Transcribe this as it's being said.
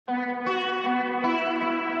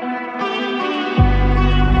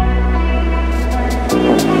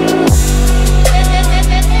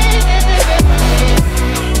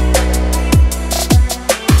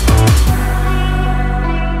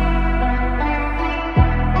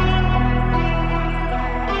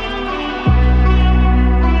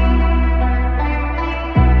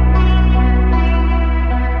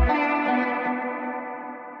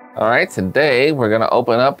All right, today we're gonna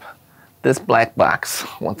open up this black box.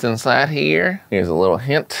 What's inside here? Here's a little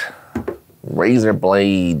hint. Razor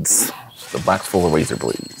blades. The box full of razor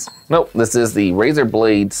blades. Nope, this is the Razer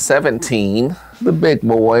Blade 17, the big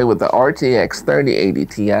boy with the RTX 3080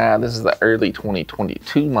 Ti. This is the early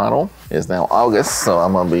 2022 model. It's now August, so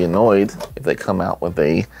I'm gonna be annoyed if they come out with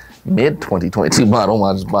a mid 2022 model.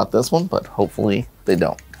 I just bought this one, but hopefully they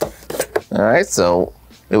don't. All right, so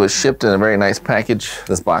it was shipped in a very nice package.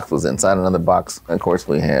 This box was inside another box. Of course,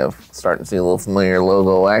 we have starting to see a little familiar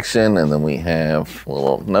logo action, and then we have a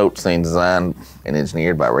little note saying designed and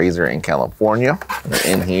engineered by Razer in California.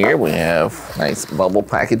 And in here, we have nice bubble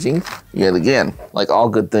packaging. Yet again, like all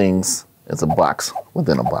good things, it's a box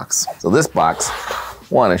within a box. So this box,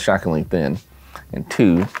 one, is shockingly thin, and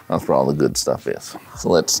two, that's where all the good stuff is. So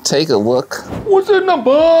let's take a look. What's in the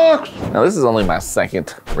box? Now, this is only my second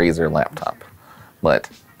Razer laptop, but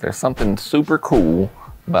there's something super cool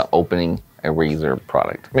about opening a Razer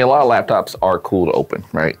product. I mean, a lot of laptops are cool to open,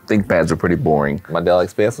 right? ThinkPads are pretty boring. My Dell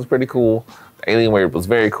XPS was pretty cool. The Alienware was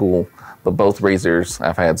very cool, but both Razers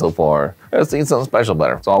I've had so far, I've seen something special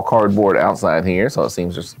better. It's all cardboard outside here, so it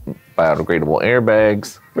seems just biodegradable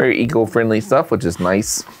airbags. Very eco-friendly stuff, which is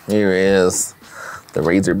nice. Here is the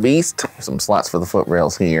Razer Beast. Some slots for the foot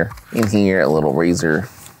rails here. In here, a little Razer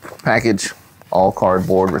package. All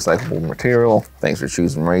cardboard, recyclable material. Thanks for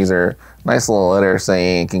choosing Razer. Nice little letter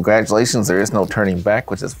saying, congratulations, there is no turning back,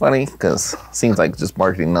 which is funny because it seems like just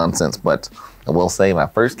marketing nonsense, but I will say my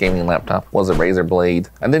first gaming laptop was a Razer Blade.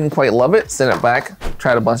 I didn't quite love it, sent it back,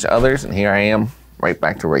 tried a bunch of others, and here I am, right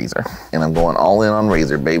back to Razer. And I'm going all in on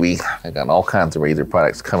Razer, baby. I got all kinds of Razer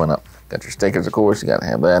products coming up. Got your stickers, of course, you gotta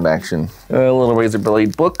have that action. A little Razer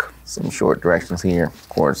Blade book, some short directions here. Of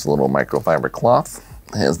course, a little microfiber cloth.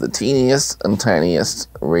 Has the teeniest and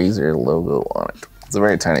tiniest Razer logo on it. It's a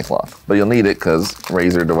very tiny cloth, but you'll need it because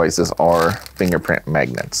Razer devices are fingerprint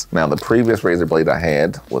magnets. Now, the previous Razer Blade I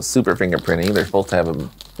had was super fingerprinty. They're supposed to have a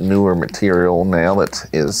newer material now that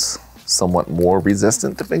is somewhat more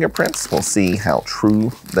resistant to fingerprints. We'll see how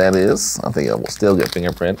true that is. I think it will still get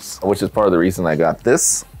fingerprints, which is part of the reason I got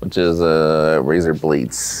this, which is a Razer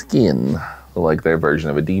Blade Skin, like their version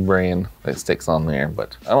of a D brand that sticks on there.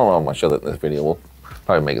 But I don't know if I'm gonna show that in this video. We'll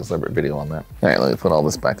probably make a separate video on that. All right, let me put all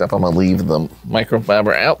this back up. I'm gonna leave the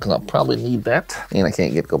microfiber out because I'll probably need that. And I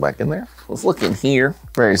can't go back in there. Let's look in here.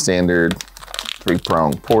 Very standard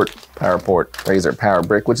 3-prong port, power port, Razer power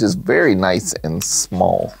brick, which is very nice and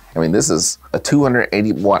small. I mean, this is a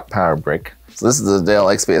 280 watt power brick. So this is the Dell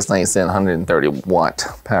XPS 97 130 watt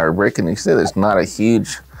power brick. And you see there's not a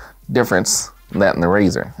huge difference in that in the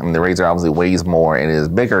Razer. I mean, the Razer obviously weighs more and it is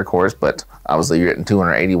bigger, of course, but obviously you're getting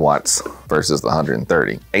 280 watts versus the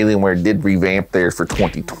 130. Alienware did revamp theirs for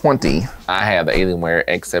 2020. I have the Alienware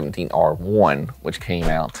X17 R1, which came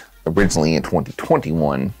out originally in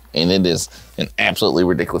 2021, and it is an absolutely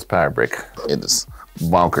ridiculous power brick. It is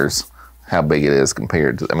bonkers how big it is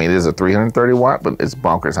compared to, I mean, it is a 330 watt, but it's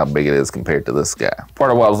bonkers how big it is compared to this guy.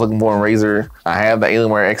 Part of what I was looking for in Razer, I have the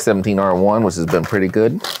Alienware X17 R1, which has been pretty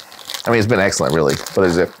good. I mean, it's been excellent, really, but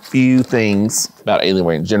there's a few things about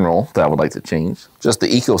Alienware in general that I would like to change. Just the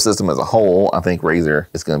ecosystem as a whole, I think Razer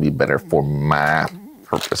is gonna be better for my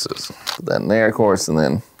purposes. Put that in there, of course, and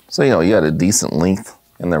then, so, you know, you got a decent length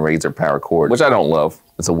in the Razer power cord, which I don't love.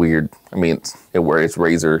 It's a weird, I mean, it's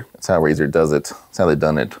Razer. It's how Razer does it. It's how they've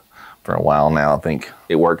done it for a while now. I think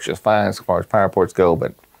it works just fine as far as power ports go,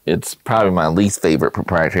 but it's probably my least favorite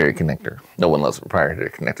proprietary connector. No one loves proprietary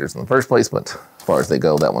connectors in the first place, but as far as they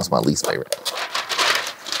go, that one's my least favorite.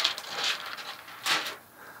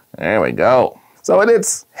 There we go. So it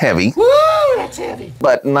is heavy. Woo, that's heavy.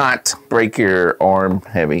 But not break your arm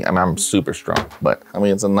heavy. I mean, I'm super strong, but I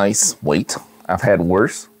mean, it's a nice weight. I've had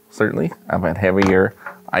worse, certainly. I've had heavier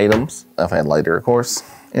items. I've had lighter, of course.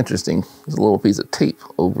 Interesting. There's a little piece of tape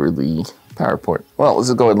over the power port. Well, let's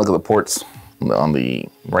just go ahead and look at the ports. On the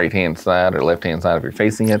right-hand side or left-hand side if you're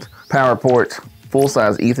facing it. Power port,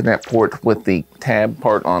 full-size Ethernet port with the tab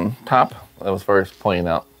part on top. That was first pointed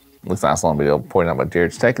out, at least I saw a video pointed out by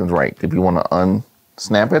Jared Steckens, right. If you want to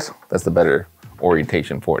unsnap it, that's the better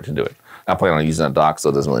orientation for it to do it. I plan on using a dock,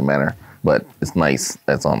 so it doesn't really matter, but it's nice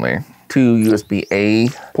that's on there. 2 USB-A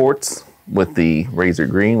ports with the Razer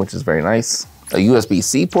green, which is very nice. A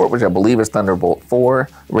USB-C port, which I believe is Thunderbolt 4.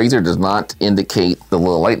 Razer does not indicate the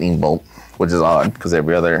little lightning bolt, which is odd because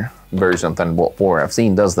every other version of Thunderbolt 4 I've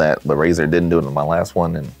seen does that, but Razer didn't do it on my last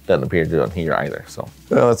one and doesn't appear to do it here either, so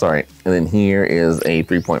well, that's all right. And then here is a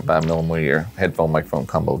 3.5 millimeter headphone microphone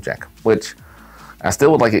combo jack, which I still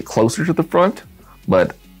would like it closer to the front,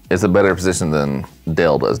 but it's a better position than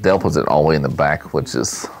Dell does. Dell puts it all the way in the back, which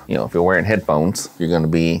is, you know, if you're wearing headphones, you're going to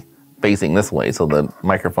be facing this way, so the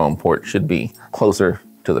microphone port should be closer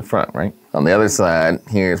to the front, right? On the other side,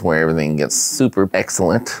 here's where everything gets super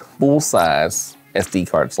excellent. Full-size SD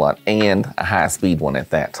card slot and a high-speed one at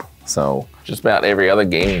that. So just about every other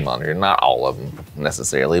gaming monitor, not all of them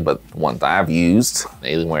necessarily, but the ones I've used, the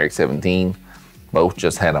Alienware X17, both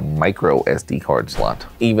just had a micro SD card slot.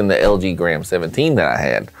 Even the LG Gram 17 that I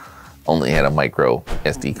had only had a micro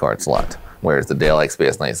SD card slot. Whereas the Dell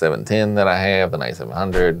XPS 9710 that I have, the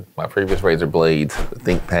 9700, my previous Razer blades, the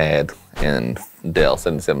ThinkPad, and Dell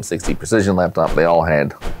 7760 Precision laptop, they all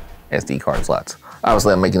had SD card slots.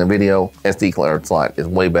 Obviously, I'm making a video. SD card slot is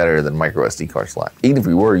way better than micro SD card slot. Even if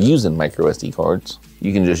you were using micro SD cards,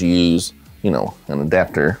 you can just use, you know, an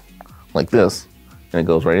adapter like this, and it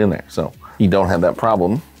goes right in there. So you don't have that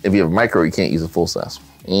problem. If you have micro, you can't use a full size.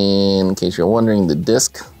 And in case you're wondering, the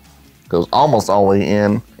disc goes almost all the way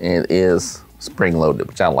in, and it is spring loaded,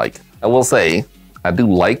 which I like. I will say, I do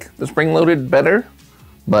like the spring loaded better,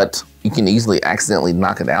 but you can easily accidentally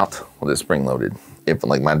knock it out with it spring loaded. If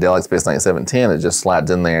like my Dell XPS 9710, it just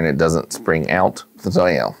slides in there and it doesn't spring out. So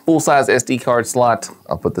yeah, full size SD card slot.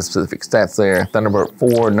 I'll put the specific stats there. Thunderbolt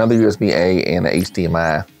 4, another USB-A, and an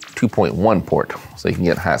HDMI 2.1 port. So you can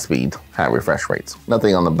get high speed, high refresh rates.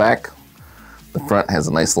 Nothing on the back. The front has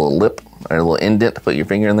a nice little lip, or a little indent to put your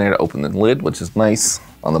finger in there to open the lid, which is nice.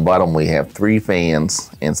 On the bottom, we have 3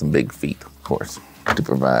 fans and some big feet, of course, to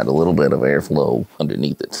provide a little bit of airflow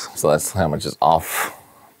underneath it. So that's how much is off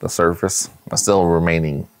the surface, but still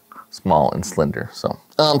remaining small and slender. So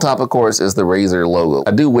on top, of course, is the Razer logo.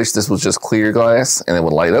 I do wish this was just clear glass and it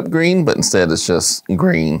would light up green, but instead it's just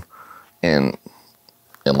green and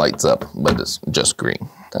it lights up, but it's just green.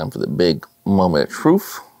 Time for the big moment of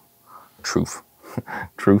truth. Truth.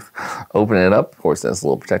 Open it up. Of course, that's a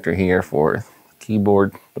little protector here for the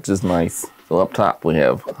keyboard, which is nice. So up top, we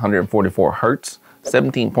have 144 hertz,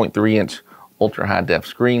 17.3 inch ultra high def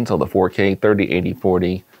screen. So the 4K,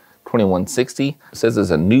 3080/40, 2160. It says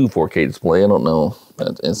it's a new 4K display. I don't know,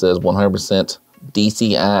 but it says 100%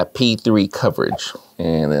 DCI P3 coverage.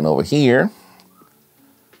 And then over here,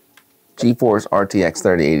 GeForce RTX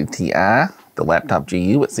 3080 Ti, the laptop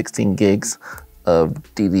GU with 16 gigs of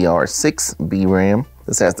DDR6 VRAM.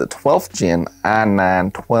 This has the 12th gen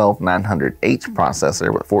i9-12900H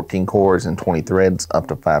processor with 14 cores and 20 threads up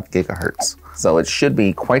to 5 gigahertz. So it should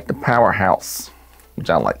be quite the powerhouse, which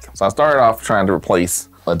I like. So I started off trying to replace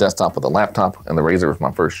a desktop with a laptop, and the Razer was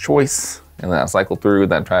my first choice. And then I cycled through,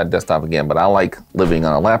 then I tried desktop again, but I like living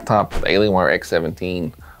on a laptop. The Alienware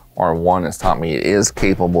X17 R1 has taught me it is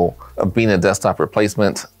capable of being a desktop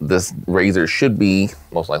replacement. This Razer should be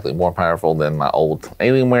most likely more powerful than my old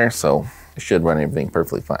Alienware, so it should run everything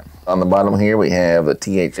perfectly fine. On the bottom here, we have a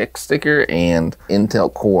THX sticker and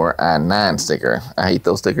Intel Core i9 sticker. I hate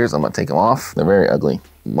those stickers. I'm gonna take them off. They're very ugly.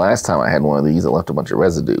 Last time I had one of these, it left a bunch of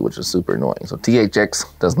residue, which is super annoying. So THX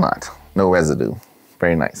does not. No residue.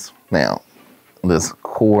 Very nice. Now, this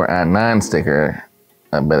Core i9 sticker,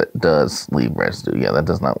 I bet it does leave residue. Yeah, that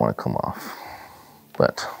does not want to come off.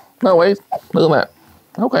 But, no, wait, look at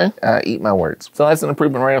that. Okay, I eat my words. So that's an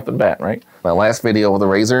improvement right off the bat, right? My last video with the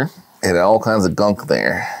Razer, it had all kinds of gunk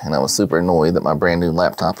there, and I was super annoyed that my brand new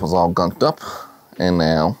laptop was all gunked up, and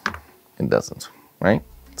now it doesn't, right?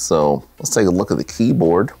 So let's take a look at the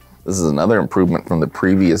keyboard. This is another improvement from the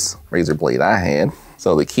previous Razer blade I had.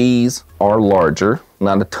 So the keys are larger,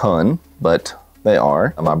 not a ton, but they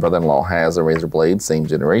are. My brother-in-law has a Razer blade, same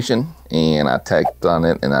generation, and I tacked on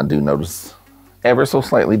it, and I do notice ever so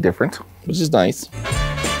slightly different, which is nice.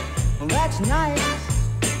 Well, that's nice.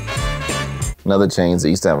 Another change, it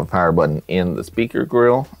used to have a power button in the speaker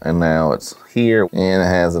grill, and now it's here, and it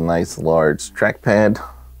has a nice large trackpad,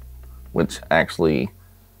 which actually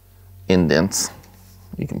indents.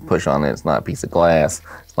 You can push on it. It's not a piece of glass.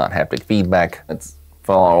 It's not haptic feedback. It's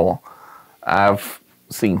for all I've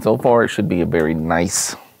seen so far. It should be a very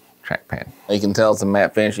nice trackpad. You can tell it's a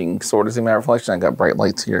matte finish. You can sort of see my reflection. I got bright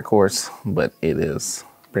lights here, of course, but it is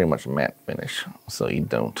pretty much a matte finish, so you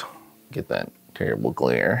don't get that terrible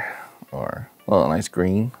glare or, well, a nice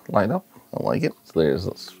green light up. I like it. So there's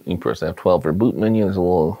this, you press F12 for boot menu. There's a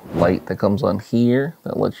little light that comes on here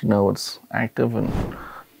that lets you know it's active and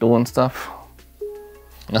doing stuff.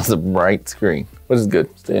 That's a bright screen, which is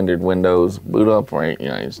good. Standard Windows boot up, right?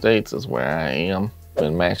 United States is where I am.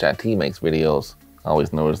 When Mash IT makes videos, I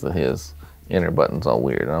always notice that his enter button's all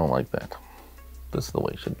weird. I don't like that. This is the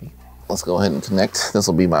way it should be. Let's go ahead and connect. This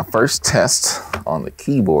will be my first test on the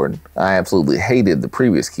keyboard. I absolutely hated the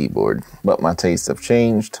previous keyboard, but my tastes have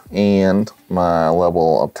changed and my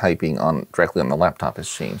level of typing directly on the laptop has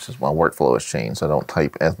changed as my workflow has changed. So I don't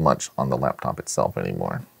type as much on the laptop itself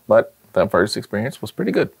anymore. But that first experience was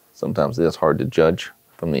pretty good. Sometimes it is hard to judge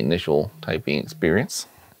from the initial typing experience.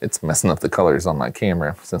 It's messing up the colors on my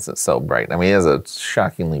camera since it's so bright. I mean, it has a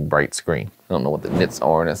shockingly bright screen. I don't know what the nits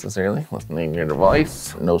are necessarily. Let's name your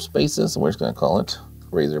device. No spaces, so we're just gonna call it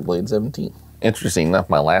Razer Blade 17. Interesting enough,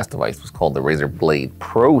 my last device was called the Razer Blade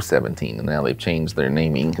Pro 17, and now they've changed their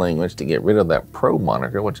naming language to get rid of that Pro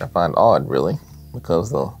moniker, which I find odd, really,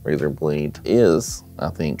 because the Razer Blade is, I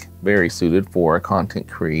think, very suited for a content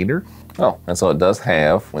creator. Oh, and so it does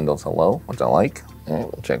have Windows Hello, which I like. All right,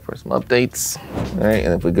 we'll check for some updates. All right,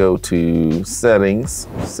 and if we go to settings,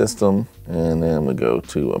 system, and then we go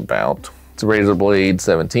to about. It's a Razer Blade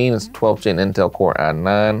 17, it's 12th gen Intel Core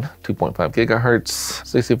i9, 2.5 gigahertz,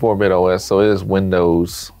 64-bit OS, so it is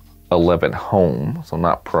Windows 11 Home, so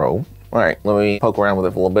not Pro. All right, let me poke around with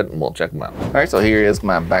it for a little bit and we'll check them out. All right, so here is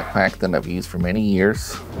my backpack that I've used for many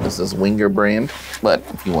years. This is Winger brand, but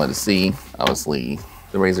if you want to see, obviously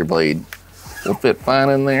the Razer Blade will fit fine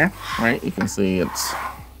in there, right? You can see it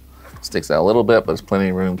sticks out a little bit, but it's plenty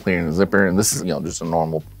of room clearing the zipper. And this is, just a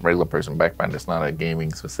normal regular person backpack. It's not a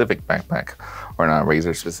gaming specific backpack or not a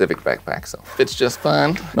Razer specific backpack. So fits just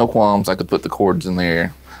fine. No qualms. I could put the cords in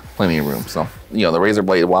there, plenty of room. So, the Razer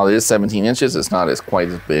Blade, while it is 17 inches, it's not quite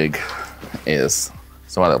as big as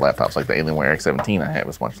some other laptops like the Alienware X17 I have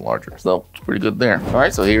is much larger. So it's pretty good there. All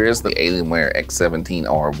right, so here is the Alienware X17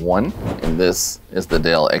 R1, and this is the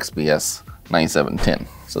Dell XPS 9710.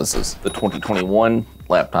 So this is the 2021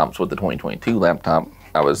 laptops with the 2022 laptop.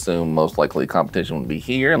 I would assume most likely competition would be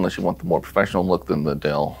here, unless you want the more professional look, then the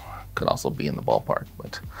Dell could also be in the ballpark.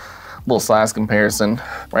 But a little size comparison.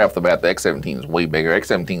 Right off the bat, the X17 is way bigger.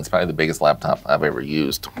 X17 is probably the biggest laptop I've ever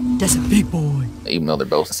used. That's a big boy. Even though they're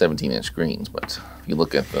both 17-inch screens. But if you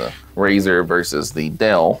look at the Razer versus the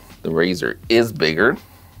Dell, the Razer is bigger.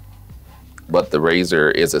 But the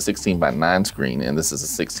Razer is a 16:9 screen, and this is a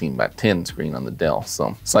 16:10 screen on the Dell.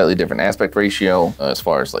 So slightly different aspect ratio as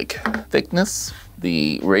far as like thickness.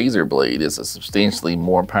 The Razer Blade is a substantially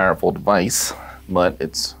more powerful device, but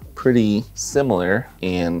it's pretty similar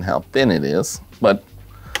in how thin it is. But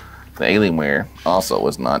the Alienware also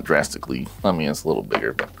is not drastically, I mean, it's a little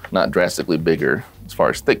bigger, but not drastically bigger as far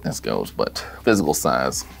as thickness goes, but physical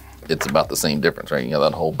size, it's about the same difference, right?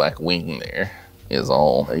 That whole back wing there is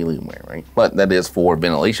all Alienware, right? But that is for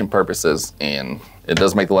ventilation purposes, and it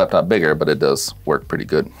does make the laptop bigger, but it does work pretty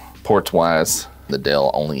good. Ports wise, the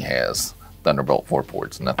Dell only has Thunderbolt 4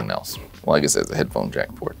 ports, nothing else. Well, I guess there's a headphone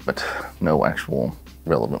jack port, but no actual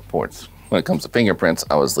relevant ports. When it comes to fingerprints,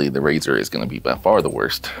 obviously the Razer is gonna be by far the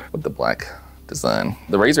worst with the black design.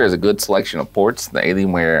 The Razer has a good selection of ports. The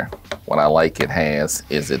Alienware, what I like it has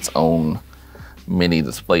is its own mini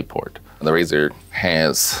display port. The Razer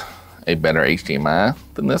has a better HDMI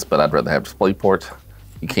than this, but I'd rather have DisplayPort.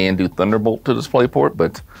 You can do Thunderbolt to DisplayPort,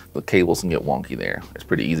 but the cables can get wonky there. It's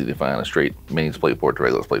pretty easy to find a straight mini DisplayPort to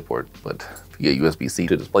regular DisplayPort, but if you get USB-C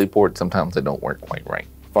to DisplayPort, sometimes they don't work quite right.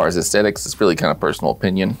 As far as aesthetics, it's really kind of personal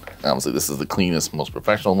opinion. Obviously, this is the cleanest, most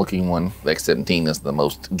professional looking one. The X17 is the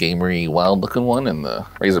most gamery, wild looking one, and the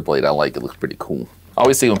Razer Blade I like. It looks pretty cool. I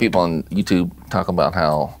always see when people on YouTube talk about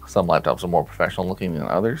how some laptops are more professional looking than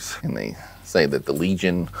others, and they say that the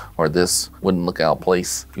Legion or this wouldn't look out of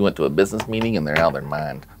place if you went to a business meeting, and they're out of their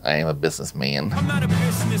mind. I am a businessman. I'm not a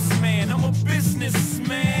businessman, I'm a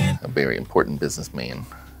businessman. A very important businessman,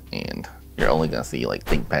 and you're only gonna see like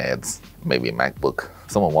ThinkPads, maybe a MacBook.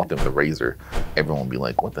 If someone walked in with a Razer, everyone would be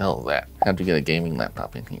like, what the hell is that? How'd you get a gaming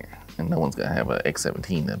laptop in here? And no one's gonna have an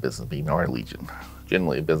X17 in a business meeting or a Legion.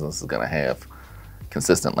 Generally, a business is gonna have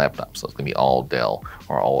consistent laptops, so it's gonna be all Dell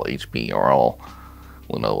or all HP or all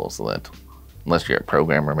Lenovo, so that unless you're a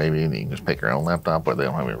programmer, maybe you can just pick your own laptop where they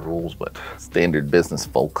don't have any rules, but standard business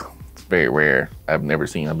folk, it's very rare. I've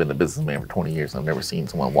been a businessman for 20 years, I've never seen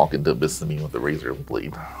someone walk into a business meeting with a Razer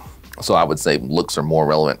Blade. So I would say looks are more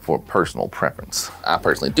relevant for personal preference. I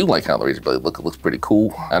personally do like how the Razer Blade looks pretty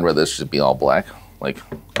cool. I'd rather this should be all black,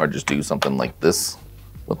 or just do something like this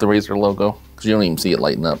with the Razer logo, because you don't even see it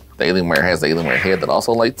lighting up. The Alienware has the Alienware head that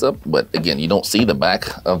also lights up, but again, you don't see the back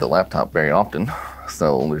of the laptop very often.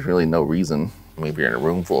 So there's really no reason. Maybe you're in a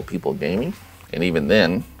room full of people gaming. And even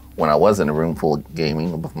then, when I was in a room full of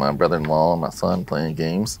gaming with my brother-in-law and my son playing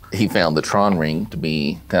games, he found the Tron ring to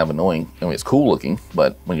be kind of annoying. I mean, it's cool looking,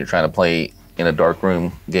 but when you're trying to play in a dark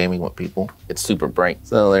room gaming with people, it's super bright.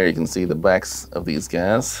 So there you can see the backs of these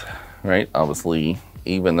guys, right? Obviously,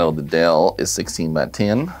 even though the Dell is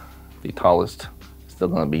 16:10, the tallest is still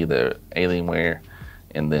gonna be the Alienware,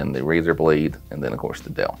 and then the Razer Blade, and then of course the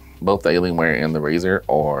Dell. Both the Alienware and the Razer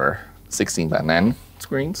are 16:9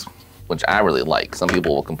 screens, which I really like. Some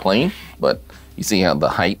people will complain, but you see how the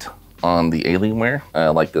height on the Alienware. I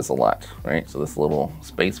like this a lot, right? So this little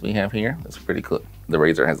space we have here, that's pretty cool. The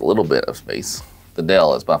Razer has a little bit of space. The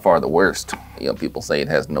Dell is by far the worst. You know, people say it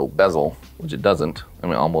has no bezel, which it doesn't. I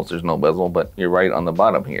mean, almost there's no bezel, but you're right on the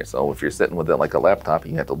bottom here. So if you're sitting with it like a laptop,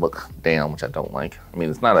 you have to look down, which I don't like. I mean,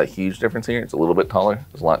 it's not a huge difference here. It's a little bit taller.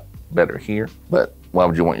 It's a lot better here, but why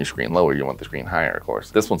would you want your screen lower? You want the screen higher, of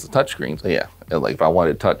course. This one's a touch screen, so yeah. Like if I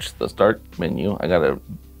wanted to touch the start menu, I gotta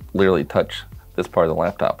literally touch this part of the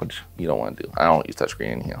laptop, which you don't want to do. I don't use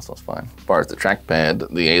touchscreen anything else, so it's fine. As far as the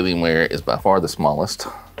trackpad, the Alienware is by far the smallest,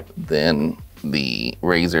 then the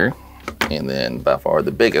Razer, and then by far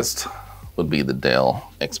the biggest would be the Dell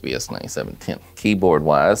XPS 9710. Keyboard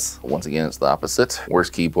wise, once again, it's the opposite.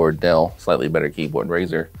 Worst keyboard Dell, slightly better keyboard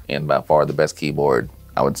Razer, and by far the best keyboard,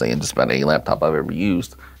 I would say, in just about any laptop I've ever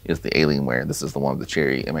used, is the Alienware. This is the one with the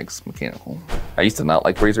Cherry MX mechanical. I used to not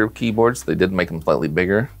like Razer keyboards. They did make them slightly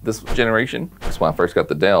bigger this generation. That's when I first got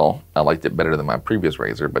the Dell. I liked it better than my previous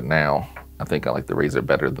Razer, but now I think I like the Razer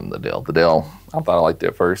better than the Dell. The Dell, I thought I liked it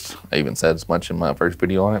at first. I even said as much in my first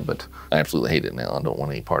video on it, but I absolutely hate it now. I don't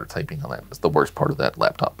want any part of typing on that. It's the worst part of that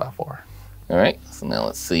laptop by far. All right, so now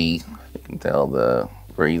let's see. You can tell the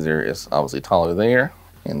Razer is obviously taller there.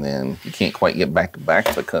 And then you can't quite get back to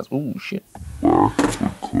back because, ooh, shit.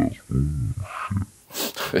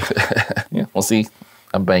 Yeah, we'll see.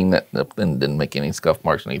 I banged that up and didn't make any scuff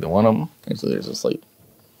marks on either one of them. Okay, so there's a slight,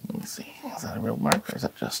 let me see, is that a real mark or is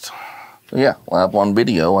that just? So yeah, live on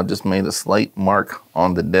video, I just made a slight mark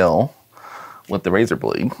on the Dell with the Razer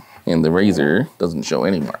blade. And the Razer doesn't show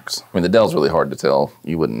any marks. I mean, the Dell's really hard to tell.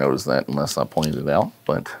 You wouldn't notice that unless I pointed it out,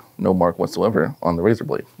 but no mark whatsoever on the Razer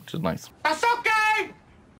blade, which is nice. That's okay!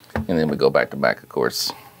 And then we go back to back, of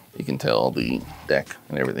course. You can tell the deck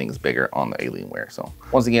and everything is bigger on the Alienware. So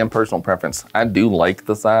once again, personal preference. I do like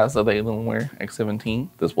the size of the Alienware X17.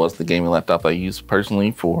 This was the gaming laptop I used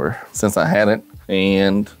personally since I had it,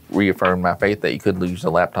 and reaffirmed my faith that you could use a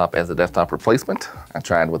laptop as a desktop replacement. I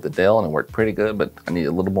tried with the Dell and it worked pretty good, but I needed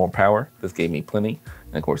a little more power. This gave me plenty.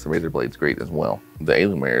 And of course the Razer blade's great as well. The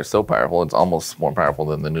Alienware is so powerful, it's almost more powerful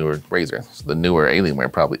than the newer Razer. So the newer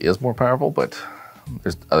Alienware probably is more powerful, but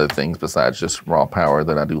there's other things besides just raw power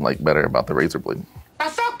that I do like better about the Razer blade.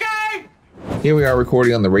 That's okay! Here we are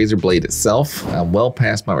recording on the Razer blade itself. I'm well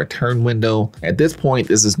past my return window. At this point,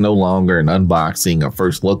 this is no longer an unboxing or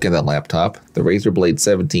first look at the laptop. The Razer Blade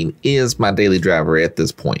 17 is my daily driver at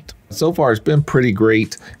this point. So far, it's been pretty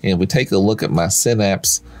great. And if we take a look at my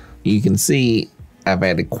Synapse, you can see I've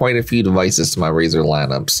added quite a few devices to my Razer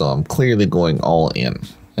lineup, so I'm clearly going all in.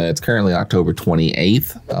 It's currently October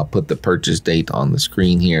 28th. I'll put the purchase date on the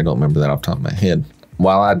screen here. I don't remember that off the top of my head.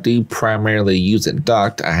 While I do primarily use it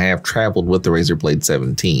docked, I have traveled with the Razer Blade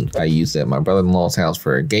 17. I used it at my brother-in-law's house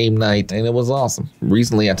for a game night, and it was awesome.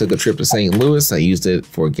 Recently, I took a trip to St. Louis. I used it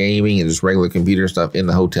for gaming and just regular computer stuff in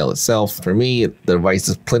the hotel itself. For me, the device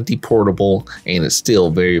is plenty portable, and it's still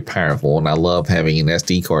very powerful, and I love having an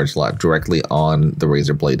SD card slot directly on the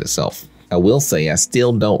Razer Blade itself. I will say I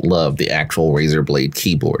still don't love the actual Razer Blade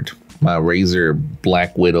keyboard. My Razer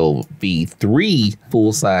Black Widow V3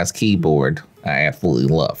 full-size keyboard I absolutely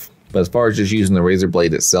love. But as far as just using the Razer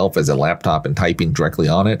Blade itself as a laptop and typing directly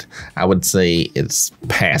on it, I would say it's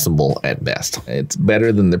passable at best. It's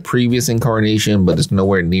better than the previous incarnation, but it's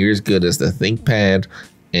nowhere near as good as the ThinkPad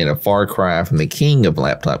and a far cry from the king of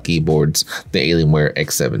laptop keyboards, the Alienware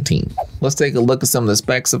X17. Let's take a look at some of the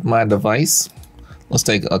specs of my device. Let's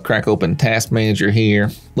take a crack open Task Manager here.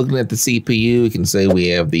 Looking at the CPU, you can say we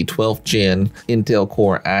have the 12th gen Intel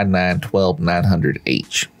Core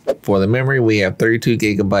i9-12900H. For the memory, we have 32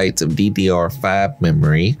 gigabytes of DDR5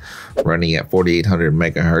 memory running at 4800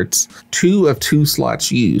 megahertz. 2 of 2 slots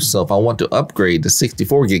used, so if I want to upgrade to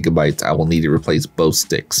 64 gigabytes, I will need to replace both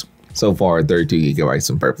sticks. So far, 32 gigabytes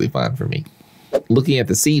is perfectly fine for me. Looking at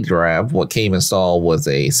the C drive, what came installed was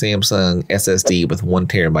a Samsung SSD with 1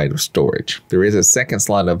 terabyte of storage. There is a second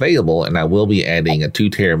slot available, and I will be adding a 2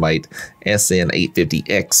 terabyte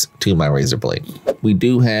SN850X to my Razer Blade. We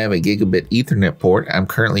do have a gigabit Ethernet port. I'm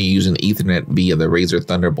currently using Ethernet via the Razer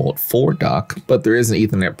Thunderbolt 4 dock, but there is an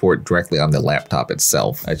Ethernet port directly on the laptop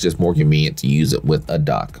itself. It's just more convenient to use it with a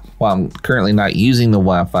dock. While I'm currently not using the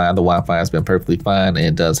Wi-Fi has been perfectly fine, and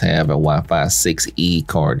it does have a Wi-Fi 6E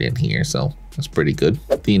card in here, so that's pretty good.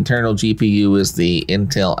 The internal GPU is the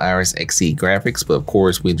Intel Iris Xe graphics, but of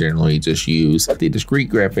course we generally just use the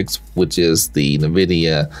discrete graphics, which is the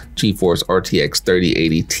NVIDIA GeForce RTX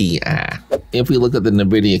 3080 Ti. If we look at the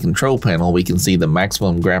NVIDIA control panel, we can see the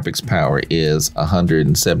maximum graphics power is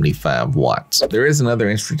 175 watts. There is another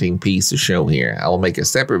interesting piece to show here. I will make a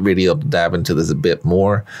separate video to dive into this a bit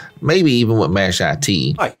more, maybe even with Mash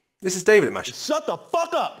IT. Hi. This is David at my Shut the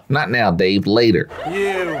fuck up! Not now, Dave, later.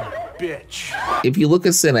 You bitch. If you look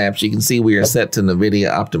at Synapse, you can see we are set to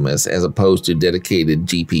NVIDIA Optimus as opposed to dedicated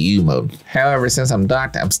GPU mode. However, since I'm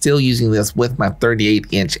docked, I'm still using this with my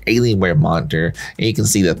 38-inch Alienware monitor, and you can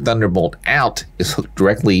see the Thunderbolt out is hooked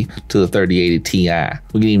directly to the 3080 Ti.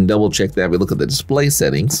 We can even double check that. We look at the display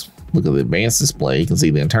settings, look at the advanced display. You can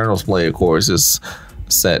see the internal display, of course, is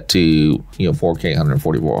set to 4K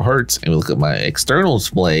 144 Hertz, and we look at my external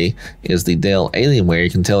display is the Dell Alienware. You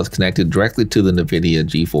can tell it's connected directly to the NVIDIA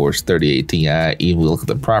GeForce 3080 Ti. Even we look at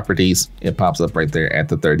the properties, it pops up right there at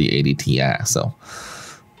the 3080 Ti. So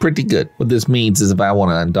pretty good. What this means is if I want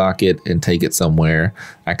to undock it and take it somewhere,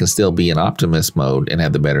 I can still be in Optimus mode and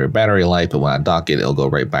have the better battery life, but when I dock it, it'll go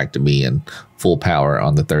right back to being full power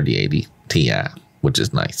on the 3080 Ti, which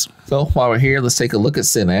is nice. So while we're here, let's take a look at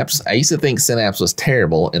Synapse. I used to think Synapse was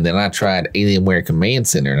terrible, and then I tried Alienware Command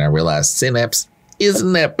Center, and I realized Synapse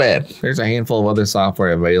isn't that bad. There's a handful of other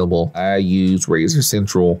software available. I use Razer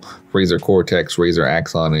Central, Razer Cortex, Razer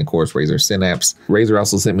Axom, and of course Razer Synapse. Razer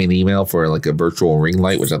also sent me an email for like a virtual ring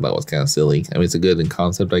light, which I thought was kind of silly. I mean, it's a good in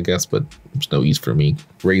concept, I guess, but it's no use for me.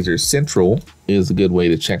 Razer Central is a good way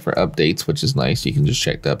to check for updates, which is nice. You can just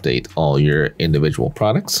check to update all your individual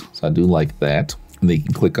products. So I do like that. And then you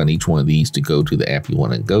can click on each one of these to go to the app you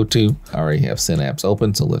want to go to. I already have Synapse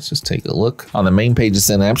open, so let's just take a look. On the main page of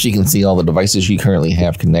Synapse, you can see all the devices you currently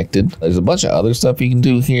have connected. There's a bunch of other stuff you can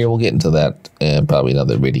do here. We'll get into that in probably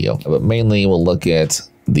another video. But mainly we'll look at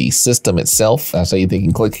the system itself. So you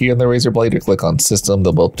can click here on the Razer Blade or click on system.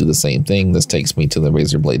 They'll both do the same thing. This takes me to the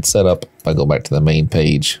Razer Blade setup. If I go back to the main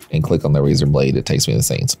page and click on the Razer Blade, it takes me to the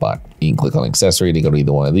same spot. You can click on accessory to go to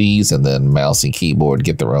either one of these, and then mouse and keyboard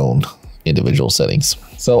get their own individual settings.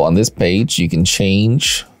 So on this page, you can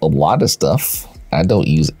change a lot of stuff. I don't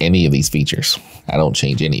use any of these features. I don't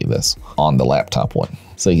change any of this on the laptop one.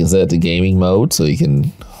 So you can set it to gaming mode, so you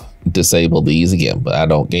can disable these again, but I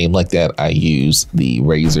don't game like that. I use the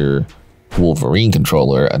Razer Wolverine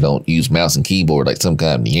controller. I don't use mouse and keyboard like some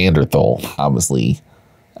kind of Neanderthal. Obviously,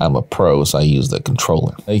 I'm a pro, so I use the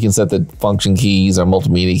controller. You can set the function keys or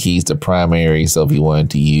multimedia keys to primary. So if you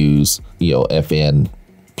wanted to use, FN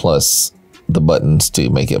plus the buttons to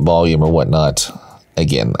make it volume or whatnot.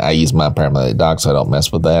 Again, I use my primary dock, so I don't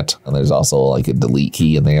mess with that. And there's also like a delete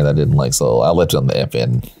key in there that I didn't like, so I left it on the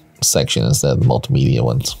FN section instead of the multimedia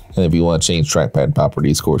ones. And if you want to change trackpad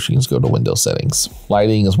properties, of course, you can just go to Windows settings.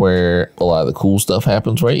 Lighting is where a lot of the cool stuff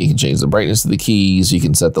happens, right? You can change the brightness of the keys. You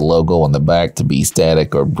can set the logo on the back to be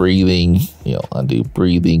static or breathing. Undo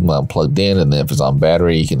breathing while plugged in, and then if it's on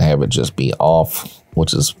battery, you can have it just be off,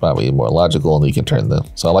 which is probably more logical, and you can turn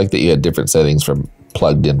so I like that you had different settings for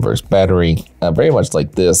plugged in versus battery. Very much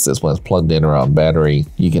like this when it's plugged in or on battery,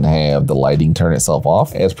 you can have the lighting turn itself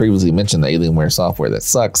off. As previously mentioned, the Alienware software that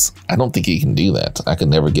sucks. I don't think you can do that. I could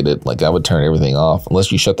never get it. Like, I would turn everything off. Unless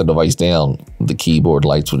you shut the device down, the keyboard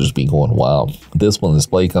lights would just be going wild. This one, the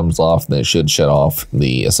display comes off, then it should shut off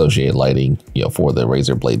the associated lighting, for the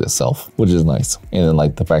Razer Blade itself, which is nice. And then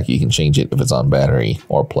like the fact you can change it if it's on battery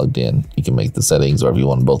or plugged in. You can make the settings, or if you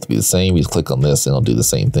want them both to be the same, you just click on this and it'll do the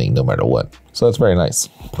same thing no matter what. So that's very nice.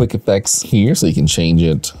 Quick effects here, so you can change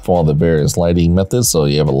it for all the various lighting methods. So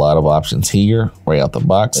you have a lot of options here right out the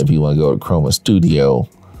box. If you want to go to Chroma Studio,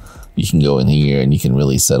 you can go in here and you can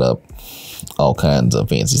really set up all kinds of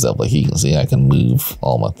fancy stuff. Like you can see, I can move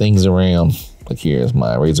all my things around. Like here's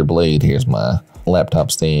my Razer Blade, here's my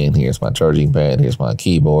laptop stand, here's my charging pad, here's my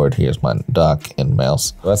keyboard, here's my dock and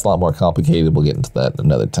mouse. So that's a lot more complicated. We'll get into that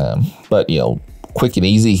another time. But quick and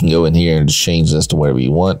easy, you can go in here and just change this to whatever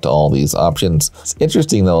you want, to all these options. It's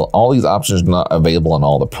interesting though, all these options are not available on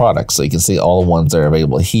all the products. So you can see all the ones that are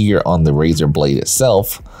available here on the Razer Blade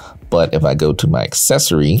itself. But if I go to my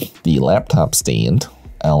accessory, the laptop stand,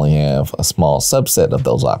 I only have a small subset of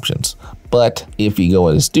those options. But if you go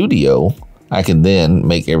into Studio, I can then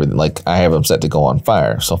make everything, like I have them set to go on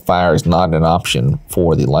Fire. So Fire is not an option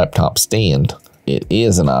for the laptop stand. It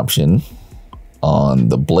is an option on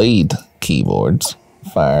the Blade keyboards.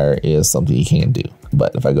 Fire is something you can do.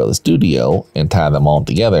 But if I go to Studio and tie them all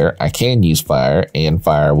together, I can use Fire, and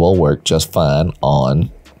Fire will work just fine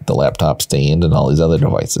on the laptop stand and all these other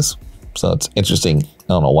devices. So it's interesting. I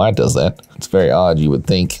don't know why it does that. It's very odd. You would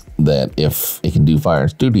think that if it can do Fire in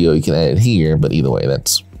Studio, you can add it here, but either way,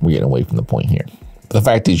 we're getting away from the point here. The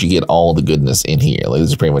fact is you get all the goodness in here. Like,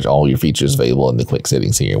 this is pretty much all your features available in the quick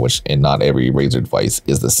settings here, and not every Razer device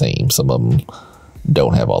is the same. Some of them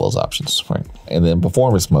don't have all those options, right? And then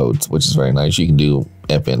performance modes, which is very nice. You can do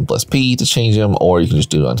FN plus P to change them, or you can just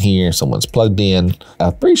do it on here. Someone's plugged in.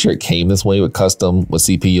 I'm pretty sure it came this way with custom, with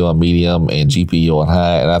CPU on medium and GPU on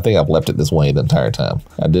high, and I think I've left it this way the entire time.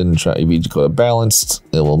 I didn't try. If you go to balanced,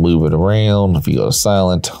 it will move it around. If you go to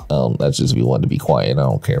silent, that's just if you want to be quiet. I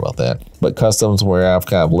don't care about that. But customs, where I've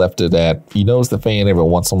kind of left it at, you notice the fan every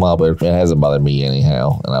once in a while, but it hasn't bothered me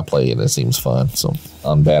anyhow, and I play it. It seems fun. So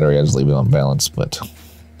on battery, I just leave it on balance, but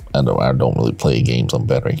I don't really play games on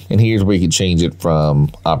battery. And here's where you can change it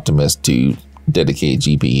from Optimus to dedicated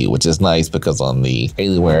GPU, which is nice because on the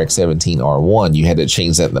Alienware X12 R2, you had to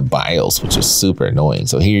change that in the BIOS, which is super annoying.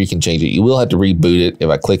 So here you can change it. You will have to reboot it. If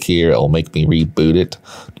I click here, it'll make me reboot it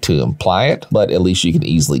to apply it, but at least you can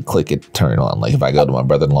easily click it to turn on. Like if I go to my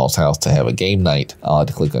brother-in-law's house to have a game night, I'll have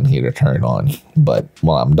to click on here to turn it on. But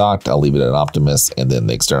while I'm docked, I'll leave it at Optimus, and then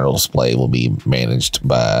the external display will be managed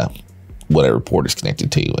by whatever port is connected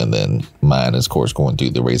to. And then mine is of course going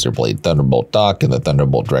through the Razer Blade Thunderbolt dock, and the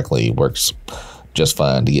Thunderbolt directly works just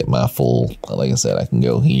fine to get my full, like I said, I can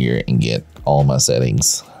go here and get all my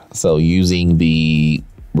settings. So using the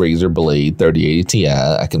Razer Blade 3080 Ti,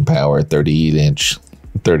 I can power 38-inch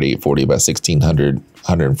 3840 by 1600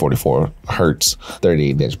 144 hertz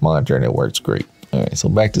 38-inch monitor, and it works great. All right, so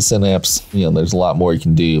back to Synapse. You know, there's a lot more you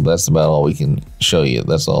can do, but that's about all we can show you.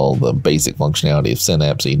 That's all the basic functionality of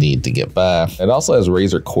Synapse you need to get by. It also has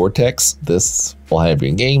Razer Cortex. This will have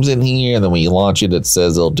your games in here, and then when you launch it, it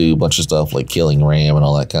says it'll do a bunch of stuff like killing RAM and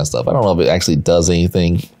all that kind of stuff. I don't know if it actually does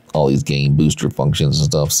anything, all these game booster functions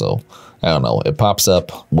and stuff, so I don't know. It pops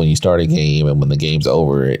up when you start a game, and when the game's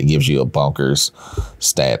over, it gives you a bonkers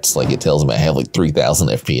stats. Like it tells me I have like 3,000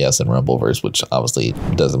 FPS in Rumbleverse, which obviously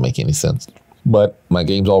doesn't make any sense. But my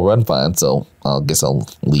games all run fine, so I guess I'll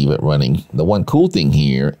leave it running. The one cool thing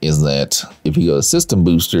here is that if you go to System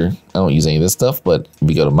Booster, I don't use any of this stuff, but if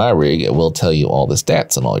you go to My Rig, it will tell you all the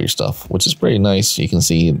stats and all your stuff, which is pretty nice. You can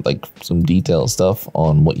see like some detailed stuff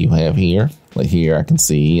on what you have here. Like here, I can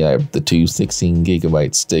see I have the two 16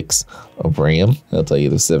 gigabyte sticks of RAM. It'll tell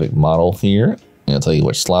you the specific model here. And it'll tell you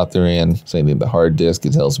which slot they're in. Same thing with the hard disk.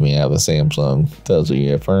 It tells me I have a Samsung. It tells you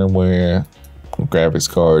your firmware, graphics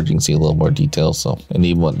card. You can see a little more detail. So, and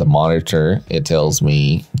even with the monitor, it tells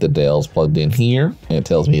me the Dell's plugged in here, and it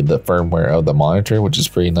tells me the firmware of the monitor, which is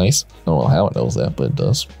pretty nice. I don't know how it knows that, but it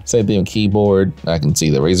does. Same thing with keyboard. I can see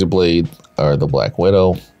the Razer Blade or the Black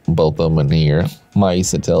Widow, both of them in here.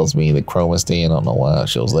 Mice, it tells me the Chroma stand. I don't know why it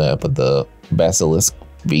shows that, but the Basilisk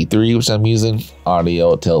V3, which I'm using.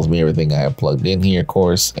 Audio, it tells me everything I have plugged in here, of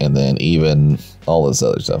course, and then even all this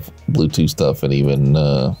other stuff, Bluetooth stuff, and even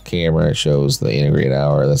camera. It shows the integrated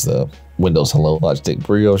hour. That's the Windows Hello. Logitech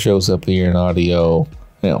Brio shows up here in audio.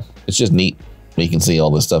 You know, it's just neat. You can see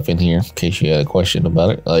all this stuff in here in case you had a question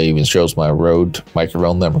about it. It even shows my Rode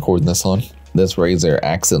microphone that I'm recording this on. This Razer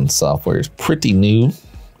Axom software is pretty new.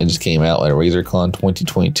 It just came out at RazerCon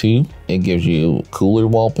 2022. It gives you cooler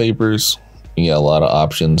wallpapers. You got a lot of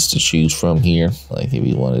options to choose from here. Like if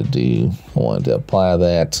you wanted to apply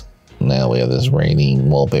that. Now we have this raining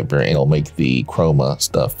wallpaper, and it'll make the chroma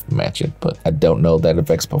stuff match it. But I don't know if that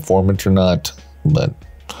affects performance or not, but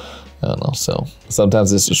I don't know. So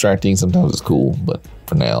sometimes it's distracting, sometimes it's cool, but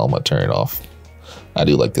for now I'm gonna turn it off. I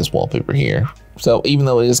do like this wallpaper here. So even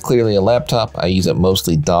though it is clearly a laptop, I use it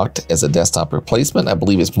mostly docked as a desktop replacement. I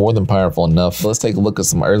believe it's more than powerful enough. So let's take a look at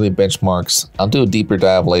some early benchmarks. I'll do a deeper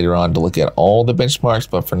dive later on to look at all the benchmarks,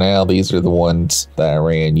 but for now, these are the ones that I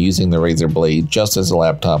ran using the Razer Blade just as a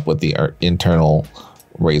laptop with the internal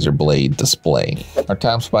Razer Blade display. Our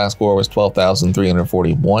time spy score was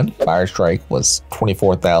 12,341. Fire Strike was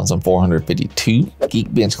 24,452.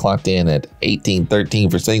 Geekbench clocked in at 1813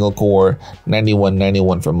 for single core,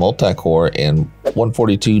 9191 for multi-core, and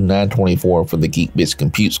 142,924 for the Geekbench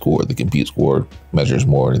compute score. The compute score measures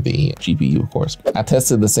more the GPU, of course. I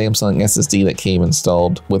tested the Samsung SSD that came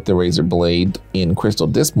installed with the Razer Blade in Crystal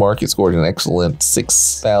Disk Mark. It scored an excellent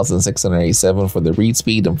 6,687 for the read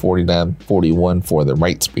speed and 4941 for the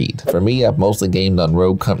write speed. For me, I've mostly gamed on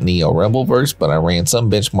Rogue Company or Rumbleverse, but I ran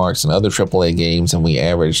some benchmarks in other AAA games, and we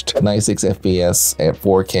averaged 96 FPS at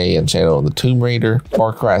 4K in Shadow of the Tomb Raider.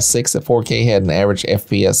 Far Cry 6 at 4K had an average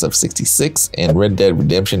FPS of 66, and Red Dead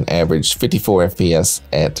Redemption averaged 54 FPS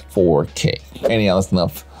at 4K. Anyhow, that's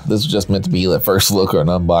enough. This was just meant to be the first look or an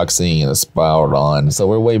unboxing, and it's spiraled on. So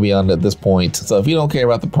we're way beyond at this point. So if you don't care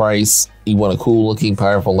about the price, you want a cool looking,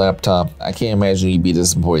 powerful laptop, I can't imagine you'd be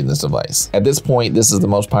disappointed in this device. At this point, this is the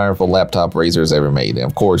most powerful laptop Razer's ever made. And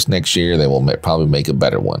of course, next year they will probably make a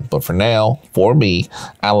better one. But for now, for me,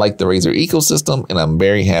 I like the Razer ecosystem, and I'm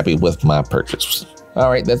very happy with my purchase. All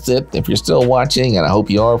right, that's it. If you're still watching, and I hope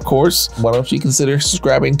you are, of course, why don't you consider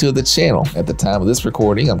subscribing to the channel? At the time of this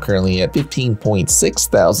recording, I'm currently at 15.6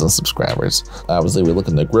 thousand subscribers. Obviously, we're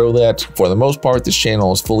looking to grow that. For the most part, this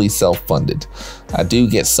channel is fully self-funded. I do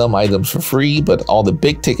get some items for free, but all the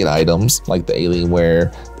big ticket items, like the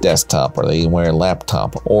Alienware desktop or the Alienware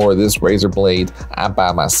laptop or this Razer blade, I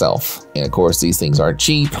buy myself. And of course, these things aren't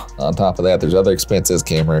cheap. On top of that, there's other expenses,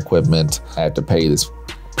 camera equipment. I have to pay this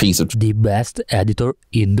piece of the best editor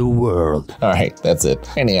in the world. All right, that's it.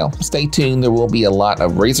 Anyhow, stay tuned. There will be a lot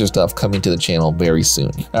of Razer stuff coming to the channel very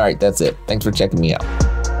soon. All right, that's it. Thanks for checking me out.